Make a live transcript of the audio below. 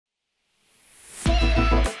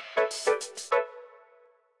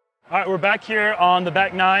All right, we're back here on the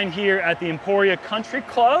back nine here at the Emporia Country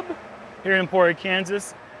Club here in Emporia,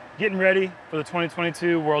 Kansas, getting ready for the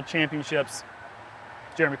 2022 World Championships.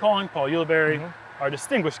 Jeremy Koling, Paul Ulibarri, our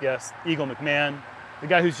distinguished guest, Eagle McMahon, the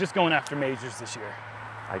guy who's just going after majors this year.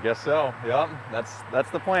 I guess so. Yep, that's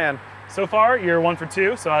the plan. So far, you're 1 for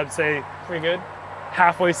 2, so I'd say pretty good.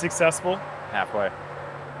 Halfway successful. Halfway.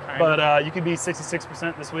 But you could be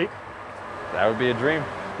 66% this week. That would be a dream.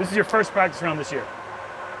 This is your first practice round this year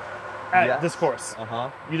at this course.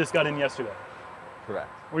 You just got in yesterday. Correct.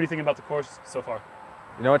 What do you think about the course so far?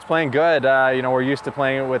 You know, it's playing good. You know, we're used to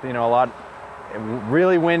playing it with, you know, a lot,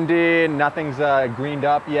 really windy, nothing's greened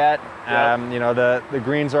up yet. You know, the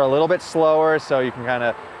greens are a little bit slower, so you can kind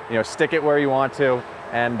of, you know, stick it where you want to.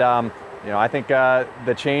 And, you know, I think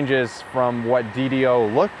the changes from what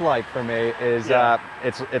DDO looked like for me is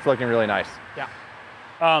it's looking really nice.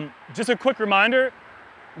 Yeah. Just a quick reminder,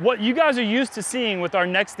 what you guys are used to seeing with our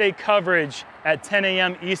next day coverage at 10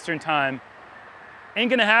 a.m. Eastern time ain't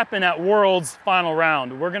gonna happen at World's final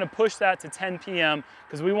round. We're gonna push that to 10 p.m.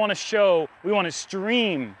 because we wanna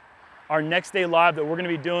stream our next day live that we're gonna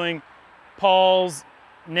be doing. Paul's,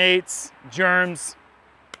 Nate's, Jerm's,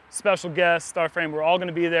 special guest, Starframe, we're all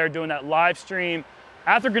gonna be there doing that live stream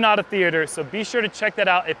at the Granada Theater. So be sure to check that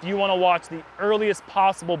out if you wanna watch the earliest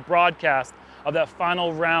possible broadcast of that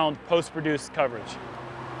final round post-produced coverage.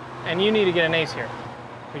 And you need to get an ace here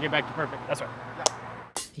to get back to perfect. That's right.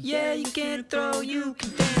 Yeah, you can throw, you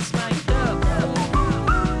can dance like dove.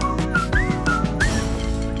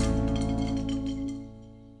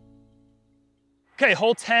 Okay,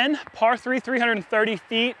 hole 10, par 3, 330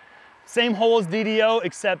 feet. Same hole as DDO,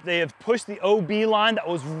 except they have pushed the OB line that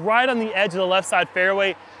was right on the edge of the left side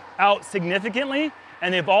fairway out significantly.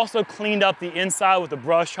 And they've also cleaned up the inside with a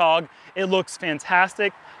brush hog. It looks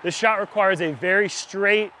fantastic. The shot requires a very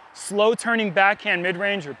straight, slow turning backhand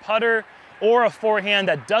mid-range or putter, or a forehand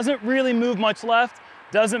that doesn't really move much left,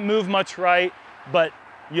 doesn't move much right, but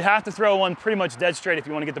you have to throw one pretty much dead straight if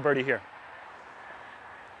you want to get the birdie here.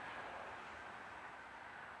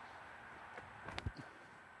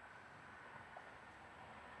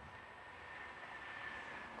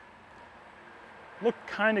 Looked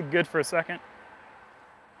kind of good for a second.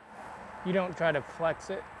 You don't try to flex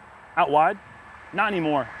it? Out wide? Not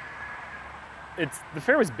anymore. The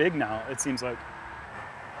fairway's big now, it seems like.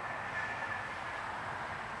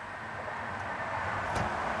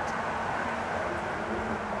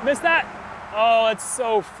 Missed that? Oh, it's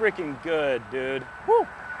so freaking good, dude. Woo!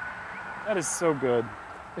 That is so good.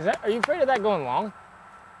 Are you afraid of that going long?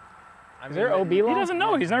 Is there OB long? He doesn't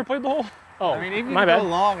know, he's never played the hole. Oh, I mean, even my if you bad. go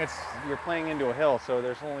long, you're playing into a hill, so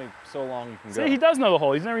there's only so long you can go. See, he does know the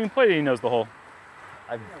hole. He's never even played it, he knows the hole.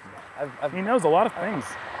 He knows a lot of things.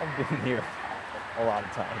 I've been here a lot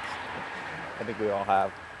of times. I think we all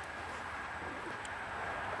have.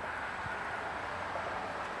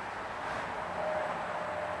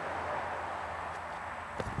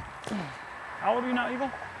 How old are you now,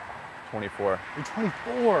 Eagle? 24. You're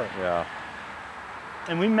 24. Yeah.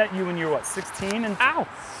 And we met you when you were what, 16? And ow!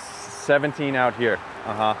 17 out here.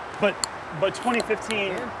 But 2015.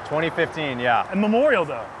 2015, yeah. And Memorial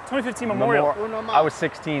though. 2015 Memorial. I was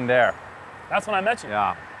 16 there. That's when I met you.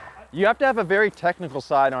 Yeah. You have to have a very technical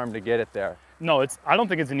sidearm to get it there. No, I don't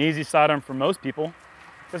think it's an easy sidearm for most people.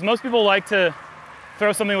 Because most people like to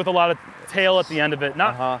throw something with a lot of tail at the end of it.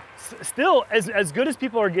 Still, as good as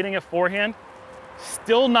people are getting a forehand,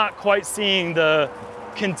 still not quite seeing the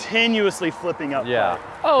continuously flipping up. Yeah.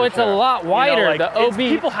 Oh, it's a lot wider. You know, like, the OB.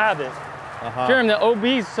 People have it. Jerm, the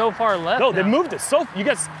OB's so far left. No, they now. moved it. So you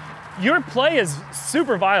guys, your play is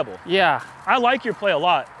super viable. Yeah. I like your play a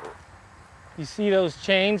lot. You see those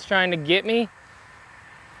chains trying to get me?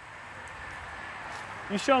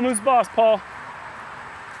 You show him who's boss, Paul.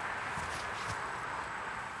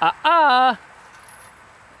 That's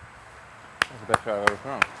the best shot I've ever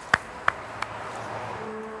thrown.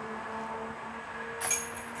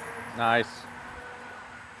 Nice.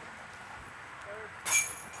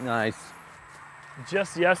 Nice.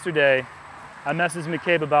 Just yesterday, I messaged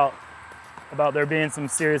McCabe about there being some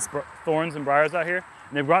serious thorns and briars out here.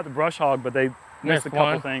 And they brought the brush hog, but they missed a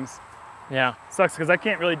couple things. Yeah. Sucks because I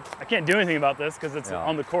can't do anything about this because it's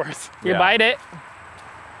on the course. You bite it.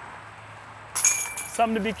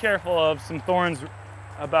 Something to be careful of, some thorns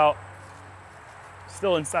about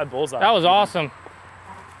still inside bullseye. That was awesome.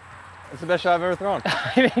 That's the best shot I've ever thrown.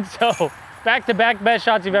 I think so. Back-to-back best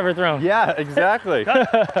shots you've ever thrown. Yeah, exactly.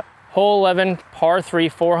 Hole 11, par 3,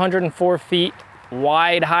 404 feet,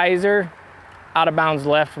 wide hyzer, out of bounds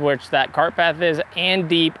left, which that cart path is, and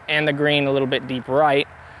deep, and the green a little bit deep right.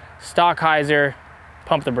 Stock hyzer,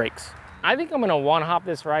 pump the brakes. I think I'm gonna one hop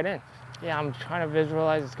this right in. Yeah, I'm trying to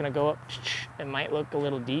visualize it's gonna go up. It might look a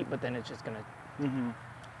little deep, but then it's just gonna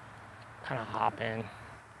kind of hop in.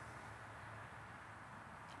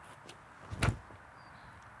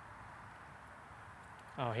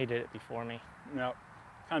 Oh, he did it before me. No,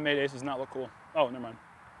 kind of made aces not look cool. Oh, never mind.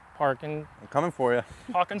 Parking. I'm coming for you.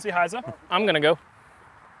 Hawkins, see Heiza. I'm gonna go.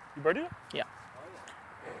 You birdied it? Yeah.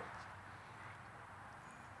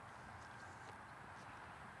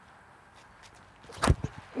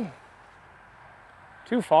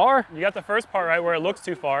 Too far? You got the first part right where it looks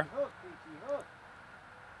too far.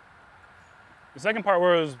 The second part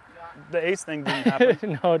where it was the ace thing didn't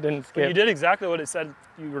happen. No, it didn't skip. But you did exactly what it said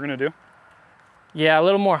you were gonna do. Yeah, a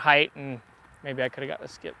little more height, and maybe I could have got a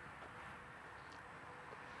skip.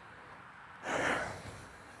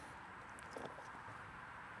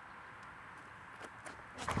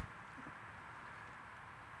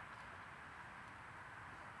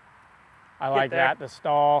 I like that, the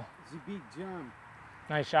stall. You beat Jerm.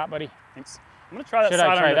 Nice shot, buddy. Thanks. I'm gonna try that Should I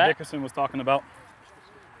side try iron that? that Dickerson was talking about.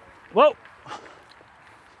 Whoa!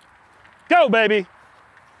 Go, baby!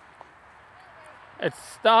 It's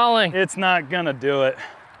stalling. It's not gonna do it.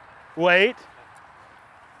 Wait.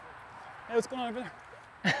 Hey, what's going on over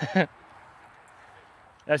there?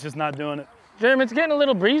 That's just not doing it. Jerm, it's getting a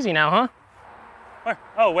little breezy now, huh? Where?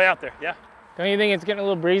 Oh, way out there, yeah. Don't you think it's getting a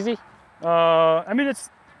little breezy? I mean, it's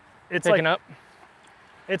Picking like, up?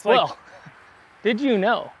 it's like, Well, did you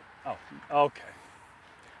know? oh, okay.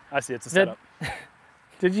 I see, it's a setup.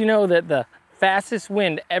 Did you know that the fastest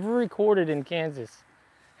wind ever recorded in Kansas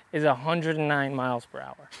is 109 miles per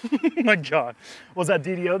hour? Oh my God. Was that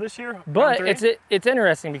DDO this year? But Round three? it's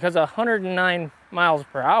interesting because 109 miles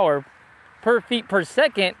per hour per feet per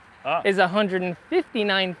second is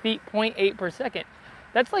 159 feet, 0.8 per second.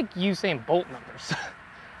 That's like Usain Bolt numbers.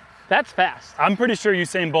 That's fast. I'm pretty sure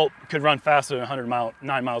Usain Bolt could run faster than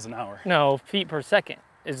 9 miles an hour. No, feet per second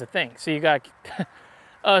is the thing. So you got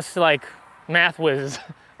us like math whizzes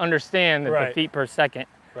understand that Right. the feet per second.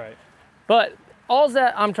 Right. But all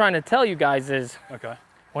that I'm trying to tell you guys is Okay.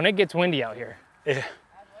 when it gets windy out here, Yeah.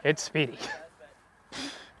 it's speedy.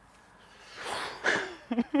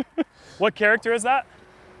 What character is that?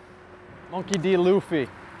 Monkey D. Luffy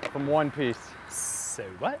from One Piece. Say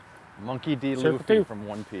what? Monkey D. Circle Luffy two. from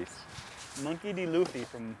One Piece. Monkey D. Luffy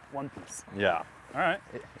from One Piece. Yeah. All right.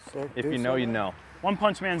 If you know, you know. One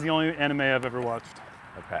Punch Man's the only anime I've ever watched.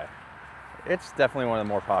 Okay. It's definitely one of the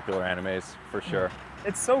more popular animes, for sure.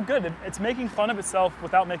 It's so good. It's making fun of itself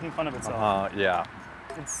without making fun of itself. Yeah.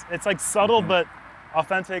 It's like subtle but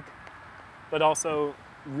authentic, but also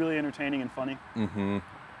really entertaining and funny. Mm-hmm.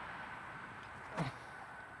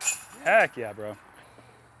 Heck yeah, bro.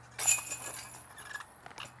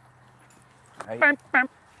 Right. Bam, bam,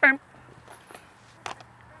 bam.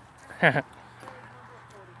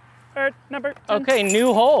 Number 10. Okay,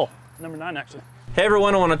 new hole. Number 9, actually. Hey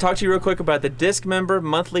everyone, I want to talk to you real quick about the Disc Member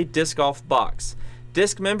monthly disc golf box.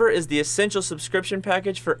 Disc Member is the essential subscription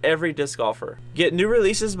package for every disc golfer. Get new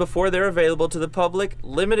releases before they're available to the public,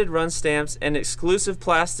 limited run stamps, and exclusive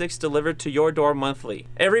plastics delivered to your door monthly.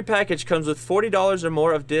 Every package comes with $40 or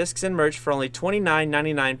more of discs and merch for only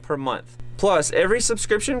 $29.99 per month. Plus, every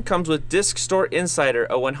subscription comes with Disc Store Insider,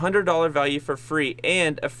 a $100 value for free,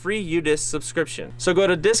 and a free UDisc subscription. So go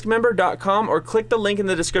to discmember.com or click the link in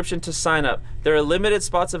the description to sign up. There are limited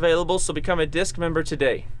spots available, so become a Disc Member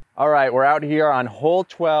today. All right, we're out here on hole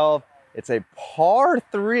 12. It's a par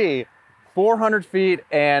 3, 400 feet,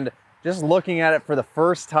 and just looking at it for the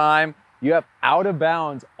first time, you have out of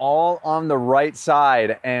bounds all on the right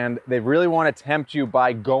side, and they really want to tempt you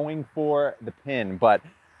by going for the pin, but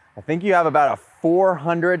I think you have about a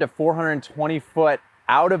 400 to 420 foot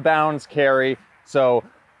out of bounds carry. So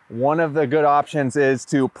one of the good options is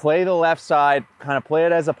to play the left side, kind of play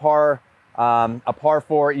it as a par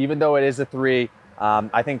 4, even though it is a 3.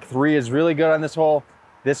 I think 3 is really good on this hole.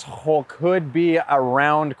 This hole could be a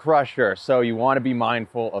round crusher, so you want to be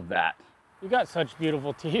mindful of that. You got such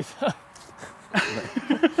beautiful teeth.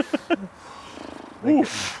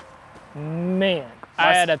 Man,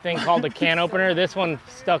 I had a thing called a can opener. This one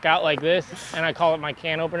stuck out like this, and I call it my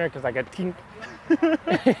can opener because I got tink.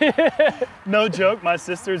 No joke, my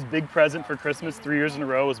sister's big present for Christmas 3 years in a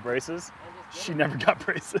row was braces. She never got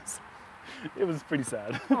braces. It was pretty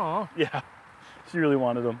sad. Aw. Yeah, she really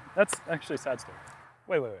wanted them. That's actually a sad story.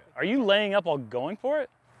 Wait. Are you laying up while going for it?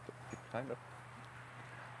 Kind of.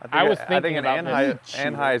 I was I thinking think an about this.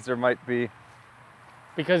 Anheuser might be,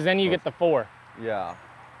 Because then you get the 4. yeah.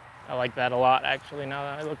 I like that a lot, actually, now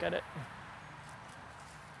that I look at it.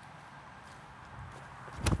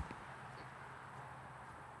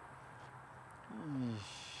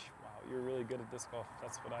 Wow, good at disc golf.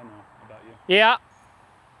 That's what I know about you. Yeah.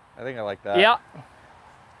 I think I like that. Yeah.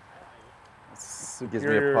 It gives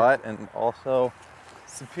me a putt and also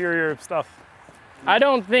superior stuff. I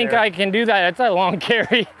don't think I can do that. That's a long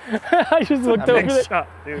carry. I just looked over Big it. shot,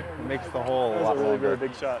 dude. It makes the hole a That lot was a really, longer. really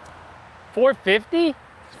big shot. 450?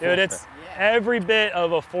 Dude, it's every bit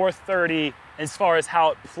of a 430 as far as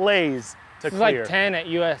how it plays to It's clear. like 10 at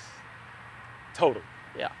US. Total.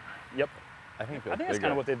 Yeah. Yep. I think that's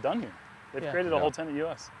kind of what they've done here. They've created a whole 10 at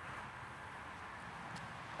US.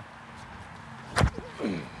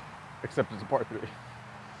 Except it's a par 3.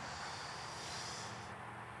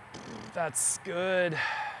 That's good.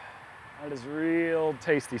 That is real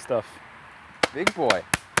tasty stuff. Big boy. Nice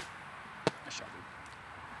shot,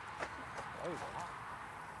 dude.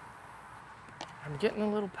 I'm getting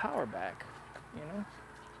a little power back, you know?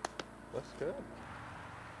 Looks good.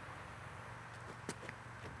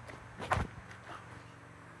 I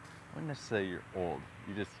wouldn't necessarily say you're old.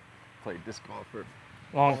 You just played disc golf for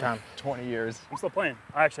Long time. 20 years. I'm still playing.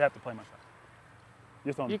 I actually have to play my shot.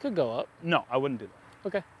 You're throwing. You could go up. No, I wouldn't do that.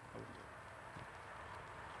 Okay.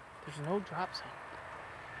 There's no drop zone.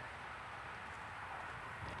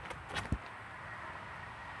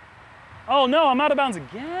 Oh no, I'm out of bounds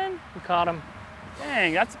again? You caught him.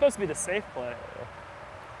 Dang, that's supposed to be the safe play.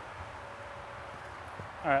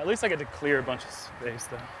 All right, at least I get to clear a bunch of space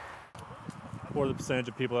though. What are the percentage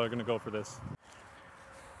of people that are going to go for this?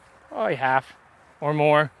 Probably half or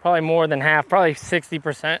more. Probably more than half. Probably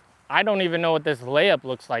 60%. I don't even know what this layup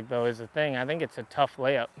looks like though is the thing. I think it's a tough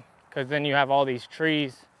layup because then you have all these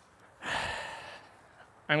trees.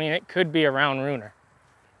 I mean, it could be around Runer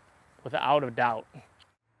without a doubt.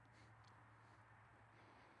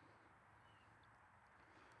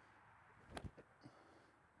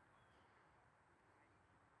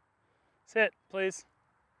 Sit, please.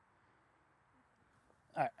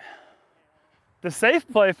 All right. The safe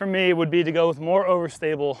play for me would be to go with more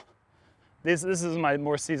overstable. This is my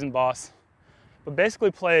more seasoned boss. But basically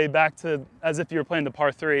play back to as if you were playing the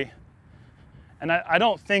par 3. And I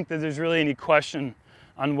don't think that there's really any question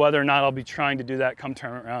on whether or not I'll be trying to do that come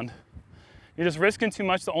tournament round. You're just risking too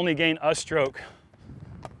much to only gain a stroke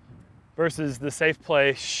versus the safe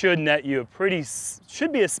play should net you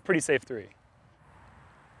should be a pretty safe 3.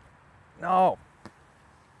 No.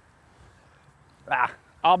 Ah,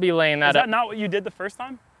 I'll be laying that Is up. that not what you did the first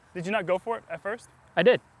time? Did you not go for it at first? I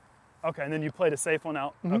did. Okay, and then you played a safe one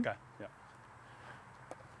out? Mm-hmm. Okay, yeah.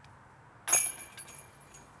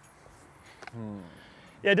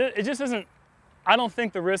 Yeah, it just isn't, I don't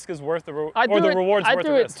think the risk is worth the reward's worth the risk. I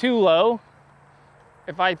threw it too low.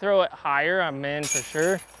 If I throw it higher, I'm in for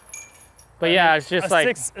sure. But yeah, it's just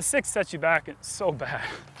like... A 6 sets you back, it's so bad.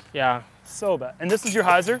 Yeah. So bad. And this is your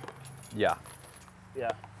hyzer? Yeah.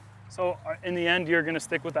 Yeah. So in the end, you're gonna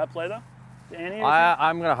stick with that play though? Danny?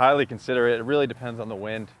 I'm going to highly consider it. It really depends on the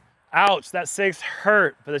wind. Ouch, that 6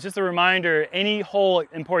 hurt, but it's just a reminder, any hole at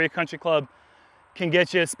Emporia Country Club can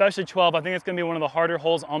get you, especially 12. I think it's gonna be one of the harder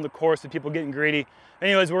holes on the course with people getting greedy.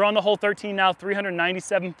 Anyways, we're on the hole 13 now,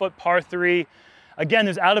 397-foot par 3. Again,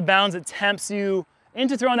 there's out of bounds. It tempts you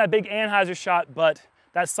into throwing that big Anheuser shot, but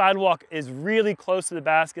that sidewalk is really close to the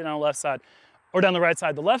basket on the left side, or down the right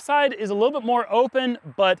side. The left side is a little bit more open,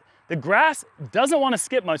 but the grass doesn't want to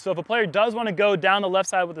skip much. So if a player does want to go down the left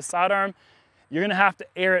side with the sidearm, you're gonna have to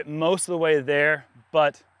air it most of the way there.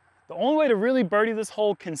 But the only way to really birdie this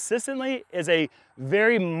hole consistently is a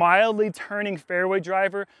very mildly turning fairway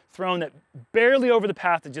driver thrown that barely over the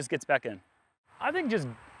path that just gets back in. I think just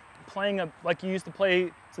playing like you used to play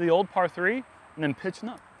to the old par 3 and then pitching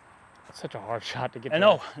up. It's such a hard shot to get I to.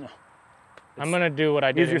 know. I'm gonna do what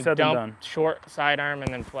I did Easier and said than dump done. short sidearm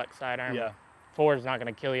and then flex sidearm. Yeah. 4 is not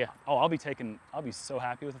gonna kill you. Oh, I'll be so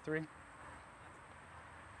happy with a 3.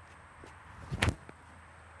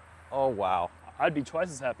 Oh, wow. I'd be twice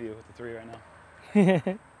as happy with a 3 right now.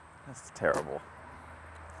 That's terrible.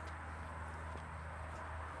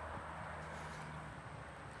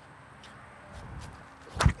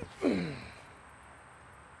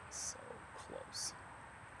 So close.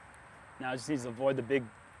 Now it just needs to avoid the big,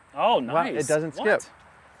 oh, nice. Well, it doesn't What? skip.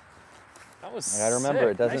 That was I gotta remember,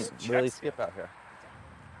 sick. it doesn't Nice really check skip out here.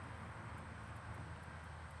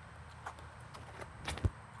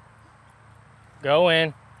 Go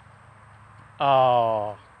in.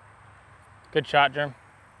 Oh. Good shot, Jerm.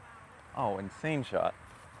 Oh, insane shot.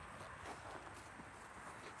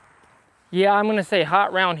 Yeah, I'm gonna say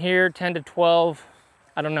hot round here, 10 to 12.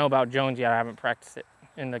 I don't know about Jones yet. I haven't practiced it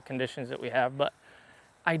in the conditions that we have, but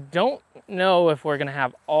I don't know if we're gonna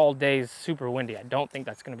have all days super windy. I don't think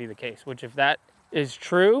that's gonna be the case, which if that is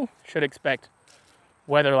true, should expect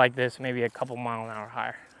weather like this, maybe a couple mile an hour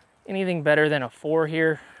higher. anything better than a 4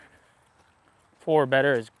 here. 4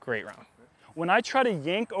 better is great round. When I try to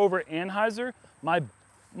yank over Anheuser,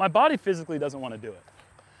 my body physically doesn't want to do it.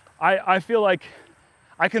 I feel like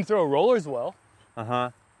I can throw rollers well,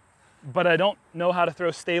 but I don't know how to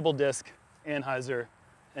throw stable disc Anheuser.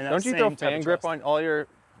 And don't you throw fan grip on all your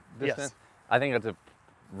distance? Yes. I think that's a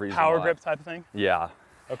reason Power why. grip type of thing? Yeah.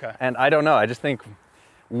 Okay. And I don't know, I just think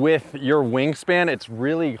with your wingspan, it's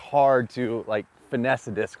really hard to like finesse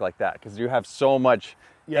a disc like that because you have so much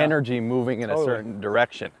energy moving in a certain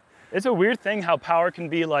direction. It's a weird thing how power can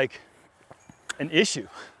be like an issue.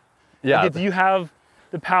 Yeah. Like if you have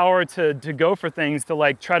the power to go for things, to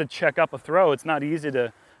like try to check up a throw, it's not easy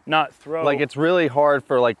to not throw. Like it's really hard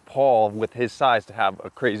for like Paul with his size to have a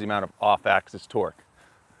crazy amount of off-axis torque.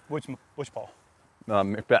 Which Paul?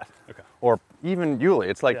 Macbeth. Okay. Or even Uli.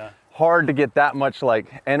 It's like hard to get that much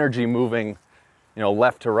like energy moving, you know,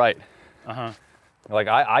 left to right. Like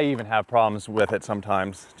I even have problems with it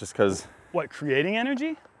sometimes just because. What, creating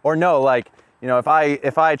energy? Or no, like, you know, if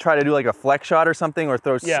I try to do like a flex shot or something or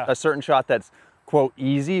throw a certain shot that's quote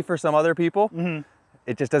easy for some other people,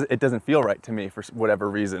 it just doesn't feel right to me for whatever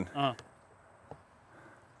reason.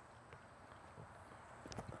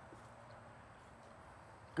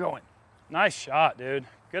 Going. Nice shot, dude.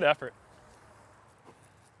 Good effort.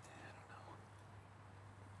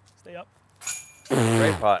 Stay up.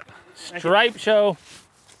 Great putt. Stripe show.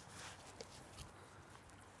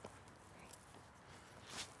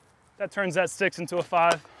 That turns that 6 into a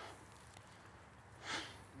 5.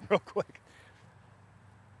 Real quick.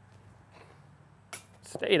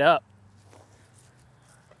 Stayed up.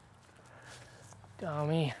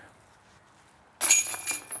 Dummy.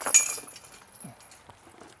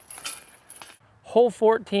 Hole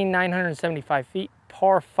 14, 975 feet.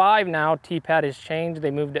 Par 5 now. Tee-pad has changed.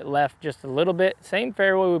 They moved it left just a little bit. Same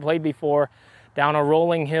fairway we played before. Down a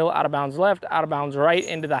rolling hill, out of bounds left, out of bounds right,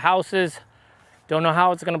 into the houses. Don't know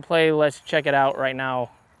how it's gonna play. Let's check it out right now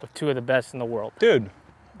with 2 of the best in the world. Dude,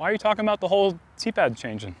 why are you talking about the whole tee-pad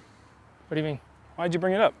changing? What do you mean? Why'd you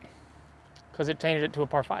bring it up? Because it changed it to a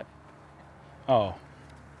par 5. Oh,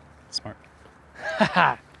 smart.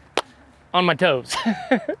 On my toes.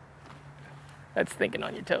 That's thinking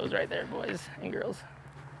on your toes right there, boys and girls.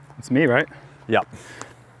 It's me, right? Yep.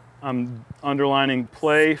 I'm underlining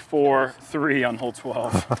play for 3 on hole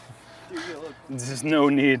 12. There's no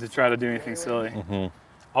need to try to do anything silly.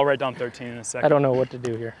 I'll write down 13 in a second. I don't know what to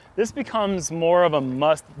do here. This becomes more of a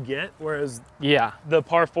must get, whereas Yeah. the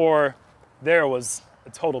par 4 there was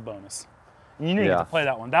a total bonus. And you didn't get to play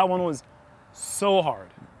that one. That one was so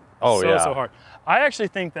hard. Oh, So hard. I actually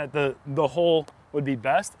think that the hole would be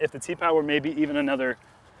best if the tee pad were maybe even another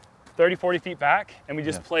 30, 40 feet back and we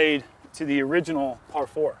just played to the original par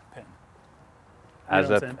 4 pin. As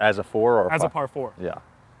a 4 or as 5? a par 4. Yeah.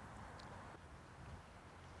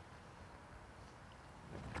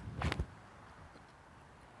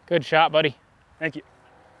 Good shot, buddy. Thank you.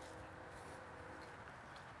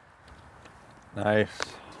 Nice.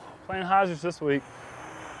 Playing hazards this week.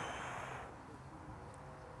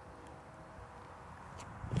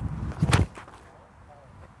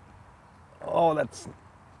 Oh, that's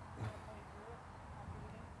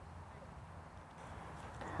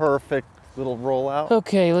perfect little rollout.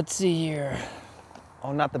 Okay, let's see here.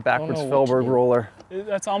 Oh, not the backwards know what to Philberg do. roller.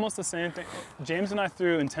 That's almost the same thing. James and I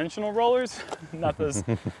threw intentional rollers, not those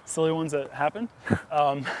silly ones that happen.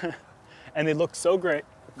 And they looked so great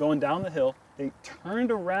going down the hill. They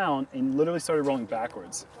turned around and literally started rolling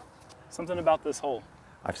backwards. Something about this hole.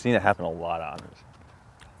 I've seen it happen a lot on this.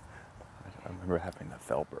 I remember it happening to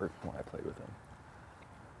Felberg when I played with him.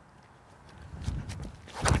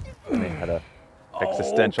 And they had a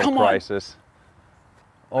existential come on. crisis.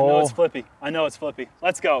 I know it's flippy. I know it's flippy.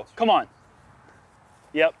 Let's go. Come on.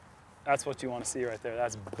 Yep. That's what you want to see right there.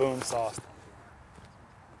 That's boom sauced.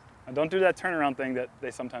 And don't do that turnaround thing that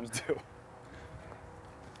they sometimes do.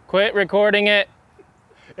 Quit recording it.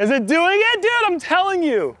 Is it doing it, dude? I'm telling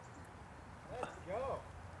you.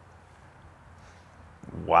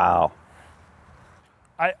 Wow.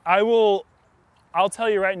 I'll tell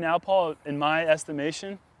you right now, Paul, in my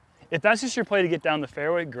estimation, if that's just your play to get down the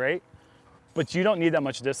fairway, great. But you don't need that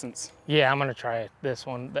much distance. Yeah, I'm gonna try it. This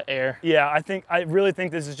one, the air. Yeah, I really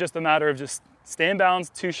think this is just a matter of just stay in bounds,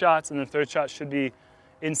 2 shots, and the 3rd shot should be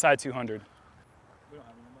inside 200.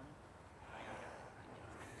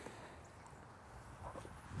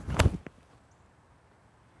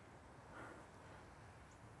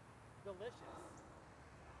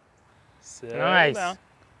 Sit Nice. down.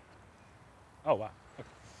 Oh wow. Okay.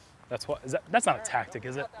 That's what is that? That's not a tactic,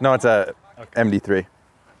 is it? No, it's a MD3.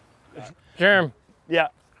 Jerm, Yeah.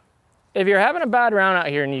 if you're having a bad round out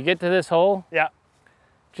here and you get to this hole, Yeah.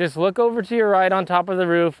 just look over to your right on top of the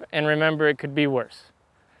roof and remember it could be worse.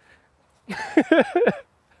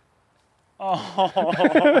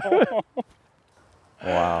 Oh.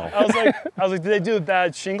 Wow. I was like, did they do a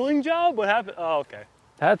bad shingling job? What happened? Oh, okay.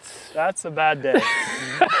 That's a bad day.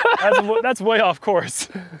 that's way off course.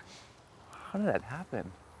 How did that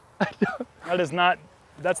happen? That's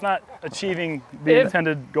not achieving the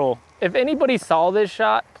intended goal. If anybody saw this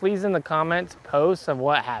shot, please in the comments post of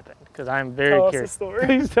what happened, because I'm very curious. Tell us the story.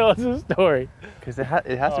 Please tell us the story. Because it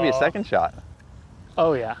has to be a second shot.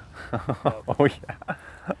 Oh yeah. Oh yeah.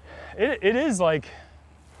 It is like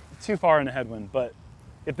too far in a headwind, but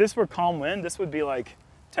if this were calm wind, this would be like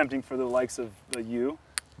tempting for the likes of you.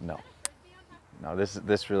 No. No,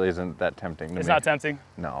 this really isn't that tempting to me. It's not tempting?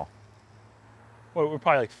 No. Well, we're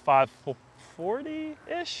probably like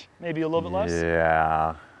 540-ish, maybe a little bit less.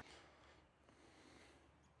 Yeah.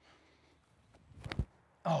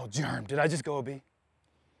 Oh, Jerm, did I just go OB?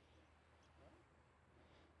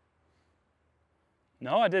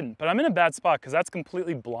 No, I didn't, but I'm in a bad spot because that's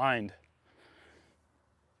completely blind.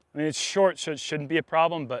 I mean, it's short, so it shouldn't be a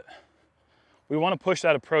problem, but we want to push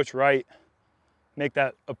that approach right, make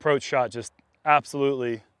that approach shot just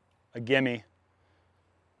absolutely a gimme.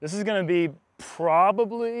 This is going to be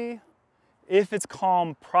probably, if it's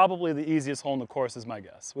calm, probably the easiest hole in the course is my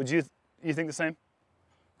guess. Would you think the same?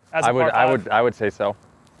 As a par five? I would say so.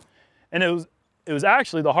 And it was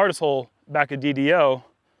actually the hardest hole back at DDO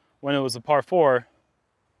when it was a par 4.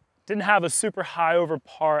 Didn't have a super high over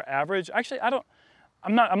par average. Actually,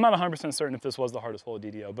 I'm not 100% certain if this was the hardest hole at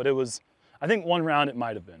DDO, but it was, I think one round it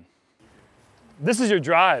might have been. This is your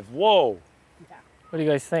drive. Whoa. What do you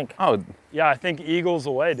guys think? Oh. Yeah, I think eagles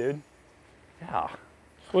away, dude. Yeah.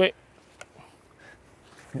 Wait.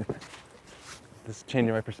 This is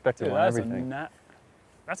changing my perspective Dude, on everything.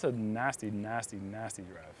 That's a nasty, nasty, nasty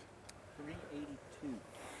drive. 382.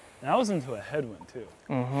 And that was into a headwind too.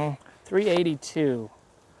 Mm-hmm. 382.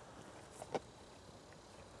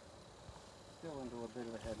 Still into a bit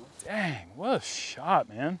of a headwind. Dang, what a shot,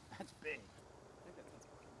 man. That's big.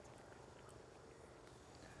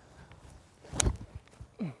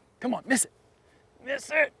 Come on, miss it. Miss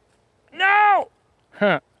it. No!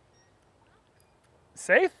 Huh.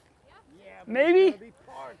 Safe? Yeah, maybe? Be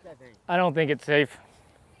parked, I think. I don't think it's safe.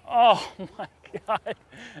 Oh my God.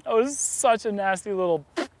 That was such a nasty little,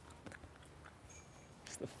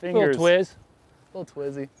 just the fingers. Little twizz. Little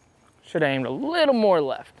twizzy. Should have aimed a little more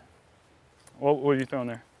left. What are you throwing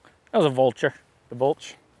there? That was a vulture. The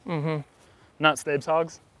Vulch? Mm-hmm. Not Stabes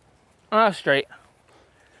Hogs? Straight.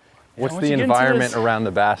 What's once the you get into environment this- around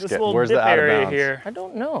the This basket? little Where's dip the out of area bounds? here, I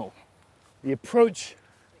don't know. the approach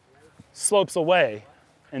slopes away,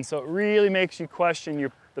 and so it really makes you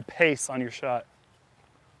question the pace on your shot.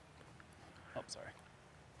 Oh, sorry.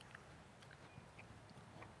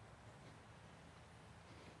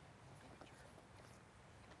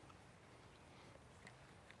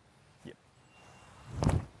 Yep.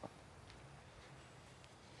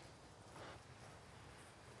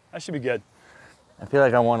 That should be good. I feel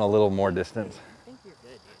like I want a little more distance. I think you're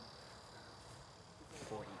good,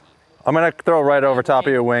 dude. I'm gonna throw right over top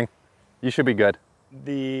of your wing. You should be good.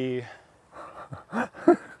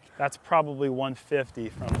 That's probably 150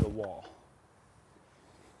 from the wall.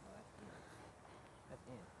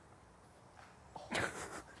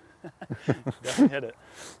 Definitely hit it.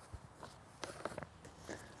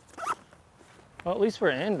 Well, at least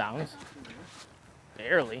we're inbounds.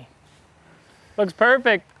 Barely. Looks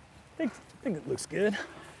perfect. I think it looks good.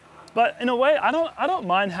 But in a way, I don't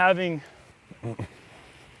mind having. Let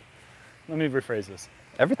me rephrase this.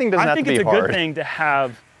 Everything doesn't I have think to be it's a hard. good thing to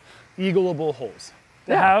have eagleable holes.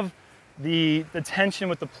 To Yeah. have the tension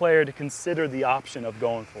with the player to consider the option of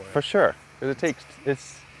going for it. For sure.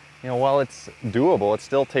 Because while it's doable, it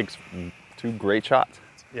still takes 2 great shots.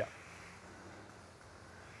 Yeah.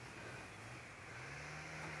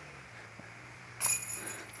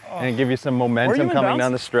 And give you some momentum in coming bounds?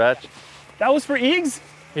 down the stretch. That was for Eags?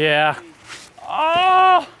 Yeah.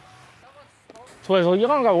 Oh! Twizzle, you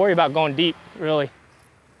don't gotta worry about going deep, really.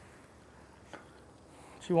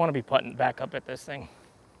 You want to be putting back up at this thing.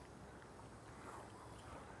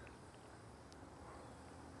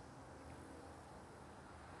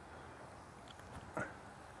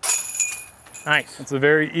 Nice. It's a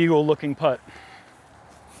very eagle-looking putt.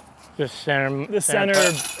 Just center. The center,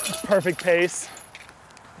 perfect pace.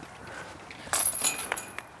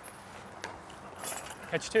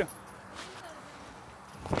 Catch 2.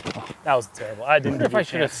 That was terrible. I didn't I wonder give if you I a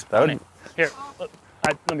should have chance. spun it. Here,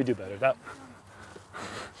 let me do better.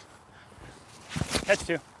 Catch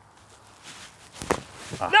 2.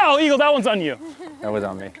 No, Eagle, that one's on you. That was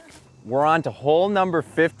on me. We're on to hole number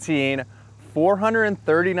 15,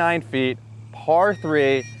 439 feet, par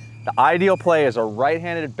 3. The ideal play is a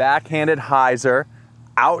right-handed, backhanded hyzer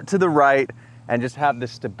out to the right and just have the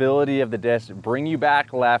stability of the disc bring you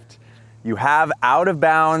back left. You have out of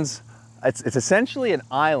bounds. It's essentially an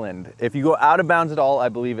island. If you go out of bounds at all, I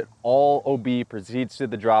believe it all OB proceeds to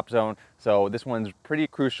the drop zone. So this one's pretty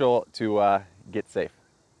crucial to get safe.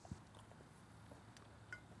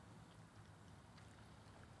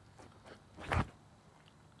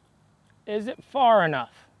 Is it far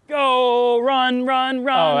enough? Go, run, run,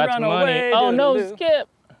 run, Oh, that's run money. away. Oh, no, doo-doo-doo. skip.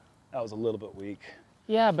 That was a little bit weak.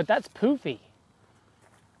 Yeah, but that's poofy.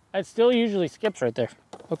 It still usually skips right there.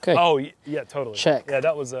 Okay. Oh, yeah, totally. Check. Yeah,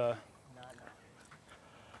 that was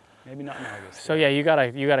maybe not in August. So yeah, you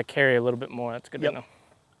gotta carry a little bit more. That's good Yep. to know.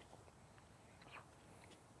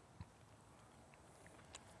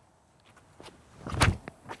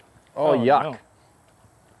 Oh, yuck. No.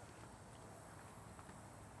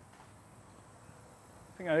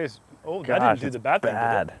 I think I just, that Gosh, didn't do it's the bad thing,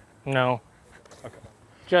 bad. did it? No. Okay.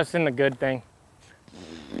 Just in the good thing.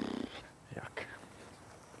 Yuck.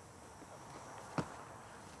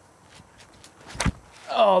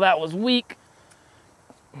 Oh, that was weak.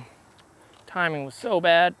 Timing was so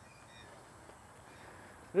bad.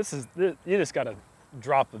 You just gotta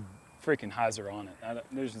drop a freaking hyzer on it.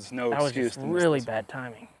 There's just no That was excuse just to miss really this bad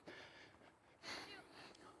timing. one.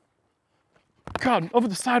 God, over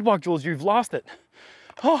the sidewalk, Jules, you've lost it.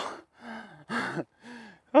 Oh,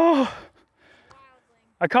 oh.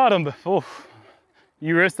 I caught him, but oof.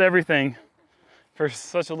 You risked everything for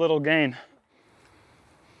such a little gain.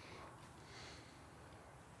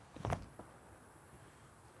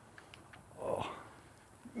 Oh.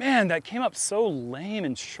 Man, that came up so lame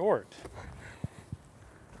and short.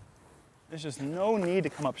 There's just no need to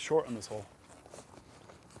come up short on this hole.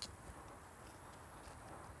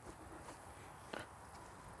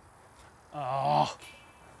 Oh,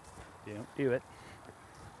 don't do it.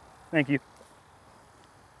 Thank you.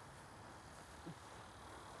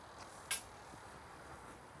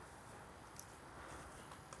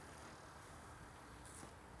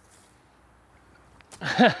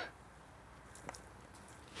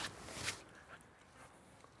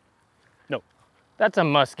 No. That's a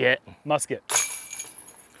musket. Musket.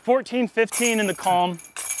 14, 15 in the calm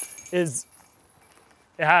it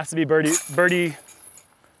has to be birdie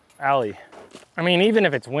alley. I mean, even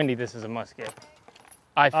if it's windy, this is a musket.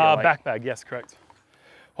 I feel like. Back bag, yes, correct.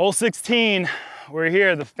 Hole 16, we're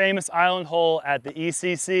here, the famous island hole at the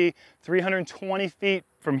ECC, 320 feet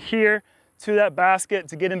from here to that basket.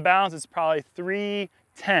 To get in bounds, it's probably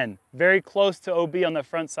 310, very close to OB on the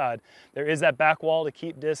front side. There is that back wall to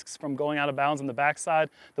keep discs from going out of bounds on the back side.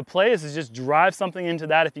 The play is to just drive something into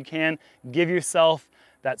that if you can. Give yourself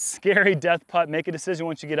that scary death putt, make a decision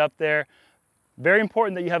once you get up there. Very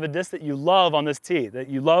important that you have a disc that you love on this tee, that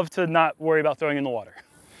you love to not worry about throwing in the water,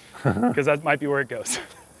 because that might be where it goes.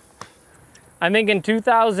 I think in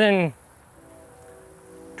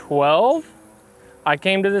 2012, I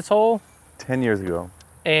came to this hole 10 years ago.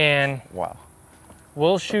 and Wow.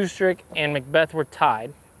 Will Schustrick and Macbeth were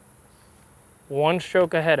tied, one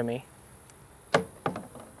stroke ahead of me.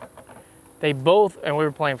 They both, and we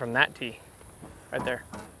were playing from that tee, right there.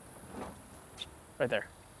 Right there.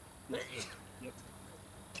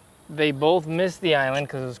 They both missed the island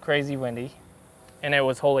because it was crazy windy, and it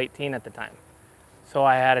was hole 18 at the time. So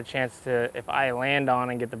I had a chance to, if I land on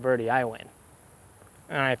and get the birdie, I win.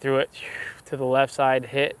 And I threw it to the left side,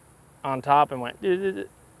 hit on top, and went straight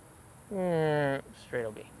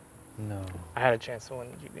OB. No. I had a chance to win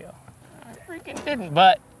the GBL. I freaking didn't.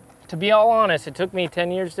 But to be all honest, it took me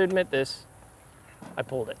 10 years to admit this. I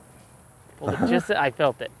pulled it. I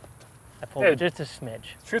felt it. I pulled it just a smidge.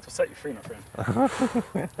 Truth will set you free, my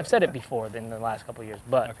friend. I've said it before in the last couple of years,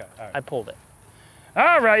 but Okay, all right. I pulled it.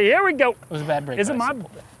 All right, here we go. It was a bad break. Is it but I my still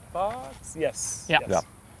pulled it. box? Yes. Yeah. Yes.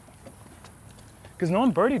 Because no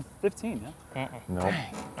one birdied 15, yeah? No.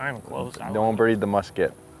 I'm close. No one birdied the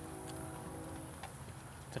musket.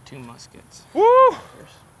 To 2 muskets. Woo!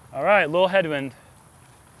 All right, little headwind.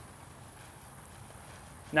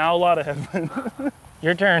 Now a lot of headwind.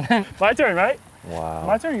 Your turn. My turn, right? Wow.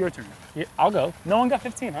 My turn or your turn? I'll go. No one got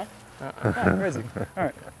 15, huh? Oh, crazy. All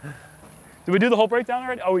right. Did we do the whole breakdown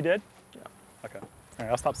already? Oh, we did? Yeah. Okay. All right,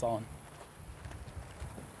 I'll stop stalling.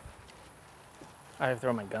 I have to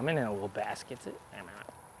throw my gum in and a little baskets it. I'm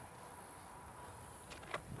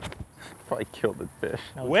out. Probably killed the fish.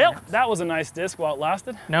 No Well, chance. that was a nice disc while it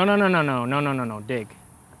lasted. No. Dig.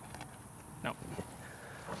 No.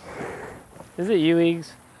 Is it you,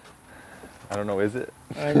 Eags? I don't know, is it?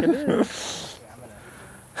 I think it is.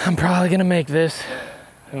 I'm probably gonna make this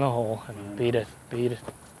in the hole and beat it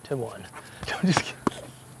to one. I'm just kidding.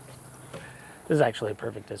 This is actually a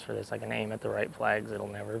perfect disc for this. I can aim at the right flags. It'll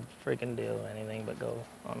never freaking do anything but go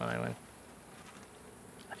on the island.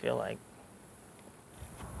 I feel like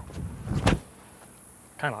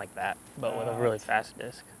kind of like that, but with a really fast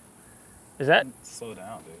disc. Is that? Slow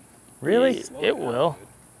down, dude. Really? It will.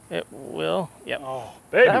 It will. Yep. Oh,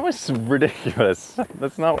 baby. That was ridiculous.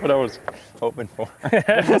 That's not what I was hoping for. What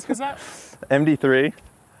disc is that? MD3.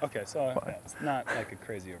 Okay, so yeah, it's not like a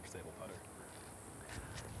crazy overstable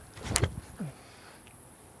putter.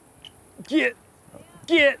 Get.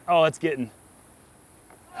 Oh, it's getting.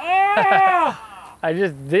 Ah! I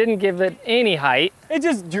just didn't give it any height. It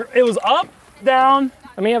was up, down.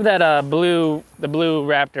 Let me have that the blue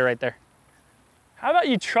Raptor right there. How about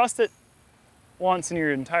you trust it once in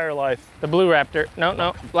your entire life? The blue Raptor.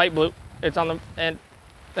 No, light blue. It's on the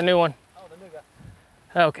new one. Oh, the new guy.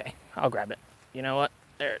 Okay, I'll grab it. You know what?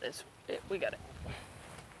 There it is. We got it.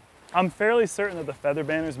 I'm fairly certain that the feather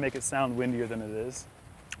banners make it sound windier than it is.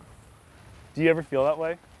 Do you ever feel that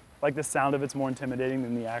way? Like the sound of it's more intimidating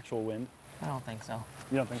than the actual wind? I don't think so.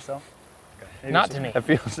 You don't think so? Okay. Maybe Not to me.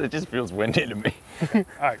 It just feels windy to me. All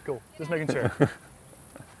right, cool. Just making sure.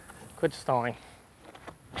 Quit stalling.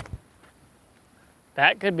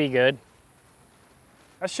 That could be good.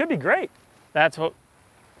 That should be great. That's what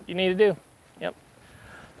you need to do. Yep.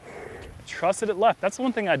 Trust it at left. That's the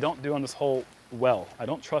one thing I don't do on this whole well. I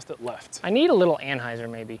don't trust it left. I need a little Anheuser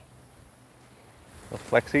maybe. A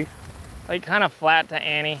flexi. Like kind of flat to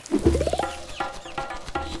Annie.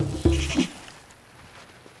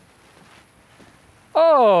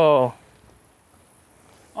 Oh.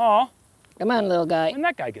 Aw, Come on, little guy. when did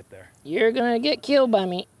that guy get there? You're gonna get killed by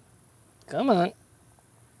me. Come on.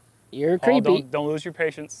 You're Paul, creepy. don't lose your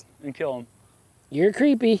patience and kill him. You're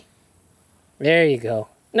creepy. There you go.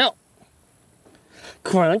 No.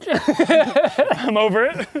 Crunch. I'm over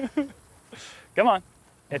it. Come on.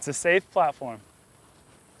 It's a safe platform.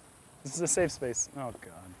 This is a safe space. Oh,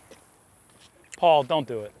 God. Paul, don't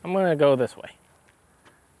do it. I'm gonna go this way.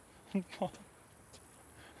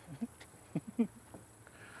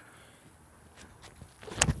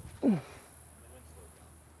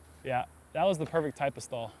 Yeah, that was the perfect type of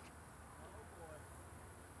stall.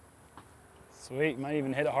 Sweet, might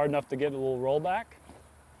even hit it hard enough to get a little rollback.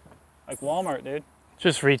 Like Walmart, dude.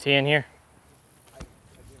 Just re-teeing here.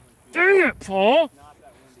 Dang it, Paul!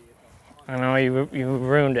 I know you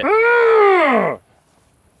ruined it.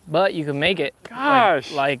 But you can make it.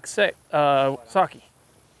 Gosh. Like Saki.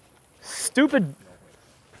 Stupid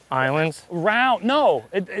Islands. round. No,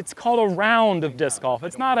 it's called a round of disc golf.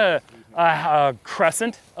 It's not a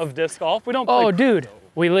crescent of disc golf. We don't play. Oh, dude.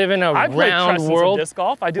 We live in a I play round crescents world. of disc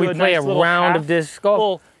golf. I do We a play nice a little round half, of disc golf.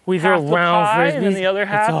 little We half throw the round pie, and then frisbees. the other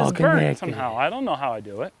half It's all is burnt connected. somehow. I don't know how I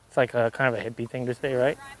do it. It's like a kind of a hippie thing to say,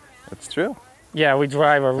 right? That's true. Yeah, we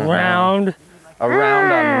drive around.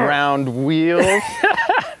 Around on round wheels.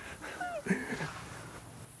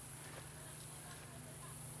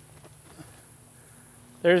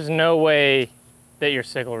 There's no way that your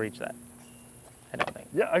stick will reach that. I don't think.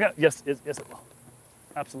 Yeah, I got. Yes, it will.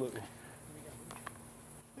 Absolutely.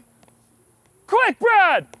 Quick,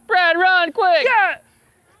 Brad! Brad, run quick! Yeah!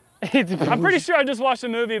 I'm pretty sure I just watched a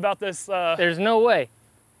movie about this. There's no way.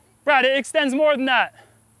 Brad, it extends more than that.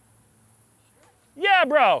 Yeah,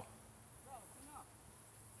 bro.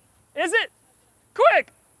 Is it?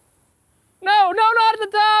 Quick! No, not at the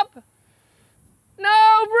top.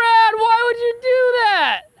 No, Brad, why would you do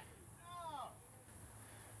that?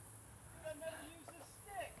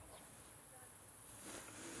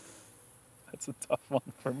 That's a tough one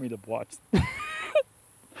for me to watch.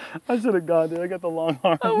 I should have gone, dude. I got the long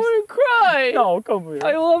arms. I want to cry. No, come here.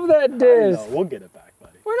 I love that disc. No, we'll get it back,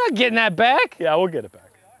 buddy. We're not getting that back. Yeah, we'll get it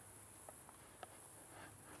back.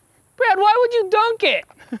 Brad, why would you dunk it?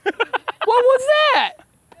 What was that?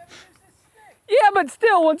 Yeah, but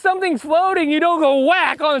still, when something's floating, you don't go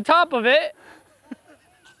whack on the top of it.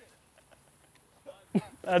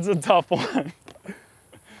 That's a tough one.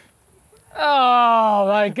 Oh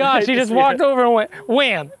my gosh, he to just see walked it. over and went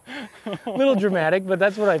wham. A little dramatic, but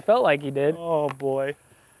that's what I felt like he did. Oh, boy.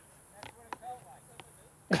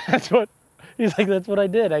 That's what, he's like, that's what I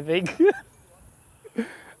did, I think.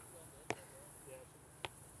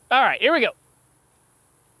 All right, here we go.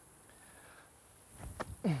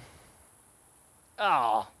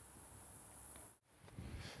 Oh.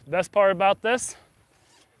 The best part about this,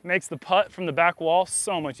 makes the putt from the back wall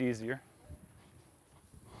so much easier.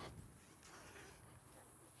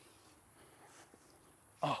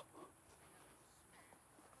 Oh.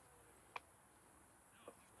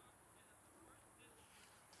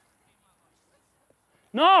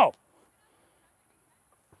 No!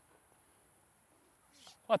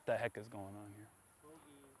 What the heck is going on here?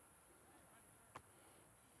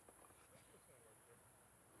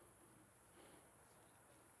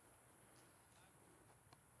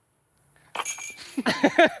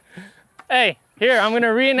 Hey, here, I'm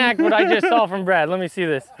gonna reenact what I just saw from Brad. Let me see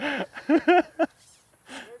this.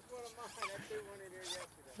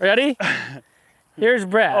 Ready? Here's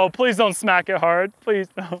Brad. Oh, please don't smack it hard. Please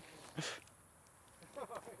don't.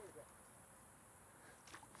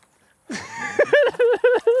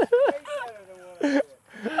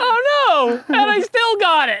 Oh no! And I still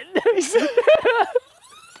got it!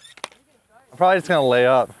 I'm probably just gonna lay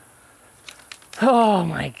up. Oh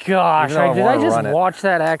my gosh, Even though I did I wanna just run it. watch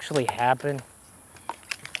that actually happen?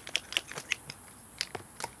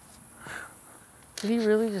 Did he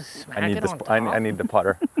really just smack it on top? I need the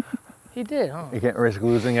putter. He did, huh? You can't risk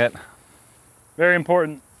losing it. Very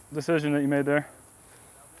important decision that you made there.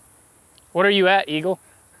 What are you at, Eagle?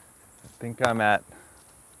 I think I'm at,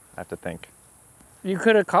 I have to think. You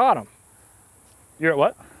could have caught him. You're at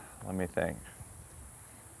what? Let me think.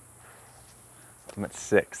 I'm at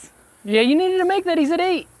 6. Yeah, you needed to make that. He's at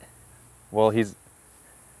 8. Well, he's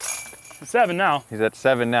 7 now. at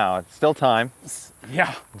 7 now. It's still time.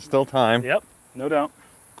 Yeah. It's still time. Yep. No doubt.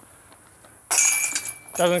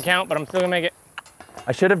 Doesn't count, but I'm still gonna make it.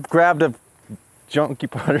 I should have grabbed a junky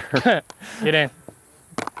putter. Get in.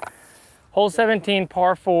 Hole 17,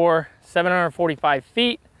 par 4, 745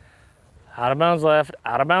 feet. Out of bounds left,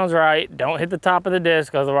 out of bounds right. Don't hit the top of the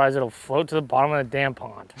disc, otherwise it'll float to the bottom of the damn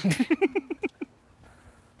pond. There's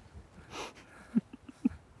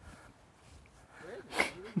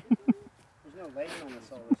no laying on this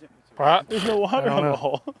hole, is there? There's no water on the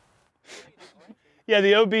hole. Yeah,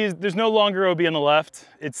 the OB is, there's no longer OB on the left.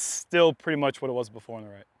 It's still pretty much what it was before on the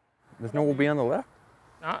right. There's no OB on the left?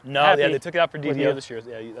 No, yeah, they took it out for DDO this year.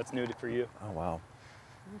 Yeah, that's new for you. Oh, wow.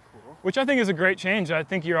 Which I think is a great change. I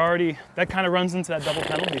think you're already, that kind of runs into that double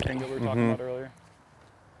penalty thing that we were talking about earlier.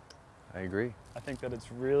 I agree. I think that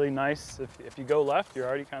it's really nice. If you go left, you're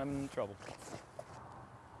already kind of in trouble.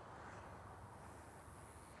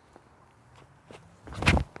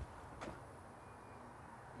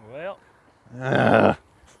 Well,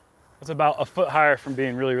 that's about a foot higher from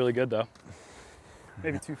being really, really good though.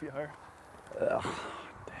 Maybe 2 feet higher. Ugh,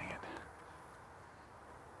 dang it.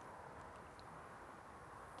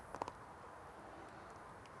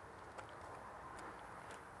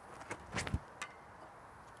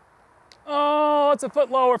 Oh, it's a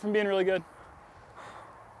foot lower from being really good.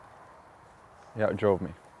 Yeah, it drove me.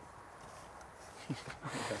 Okay.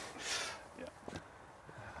 Yeah. I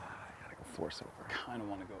gotta go force over. Kind of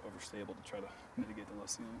want to go overstable to try to mitigate the low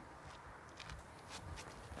ceiling.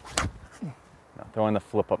 No, throwing the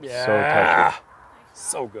flip up so Yeah. touchy.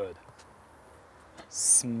 So good.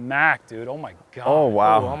 Smack, dude. Oh my God. Oh, Oh,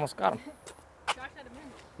 wow. almost got him.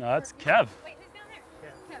 No, that's Kev.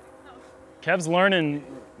 Kev's learning.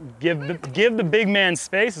 Give the big man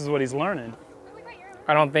space is what he's learning.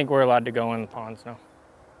 I don't think we're allowed to go in the ponds, no.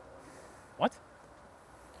 What?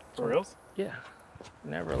 For reals? Yeah,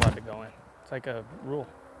 never allowed to go in. It's like a rule.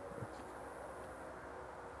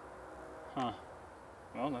 Huh.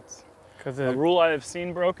 Well, that's Because a a rule I have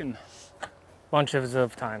seen broken bunch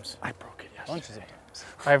of times. I broke it yesterday. bunches of times.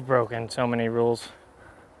 I've broken so many rules.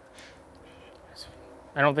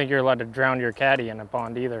 I don't think you're allowed to drown your caddy in a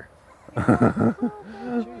pond either. Sure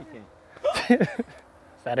you can. Is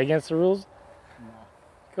that against the rules? No.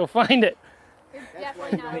 Go find it. That's why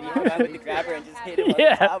you go out with the grabber and just hit him Yeah.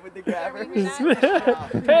 on the top with the grabber.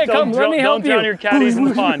 Hey, come, let me help Don't drown you. your caddies in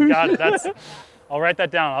the pond. Got it. I'll write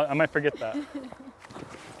that down. I might forget that.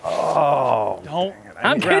 Oh. Don't.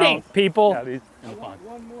 I'm drown kidding, people. caddies in the pond.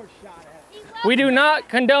 One more shot at it. We do not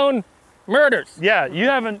condone murders. Yeah, you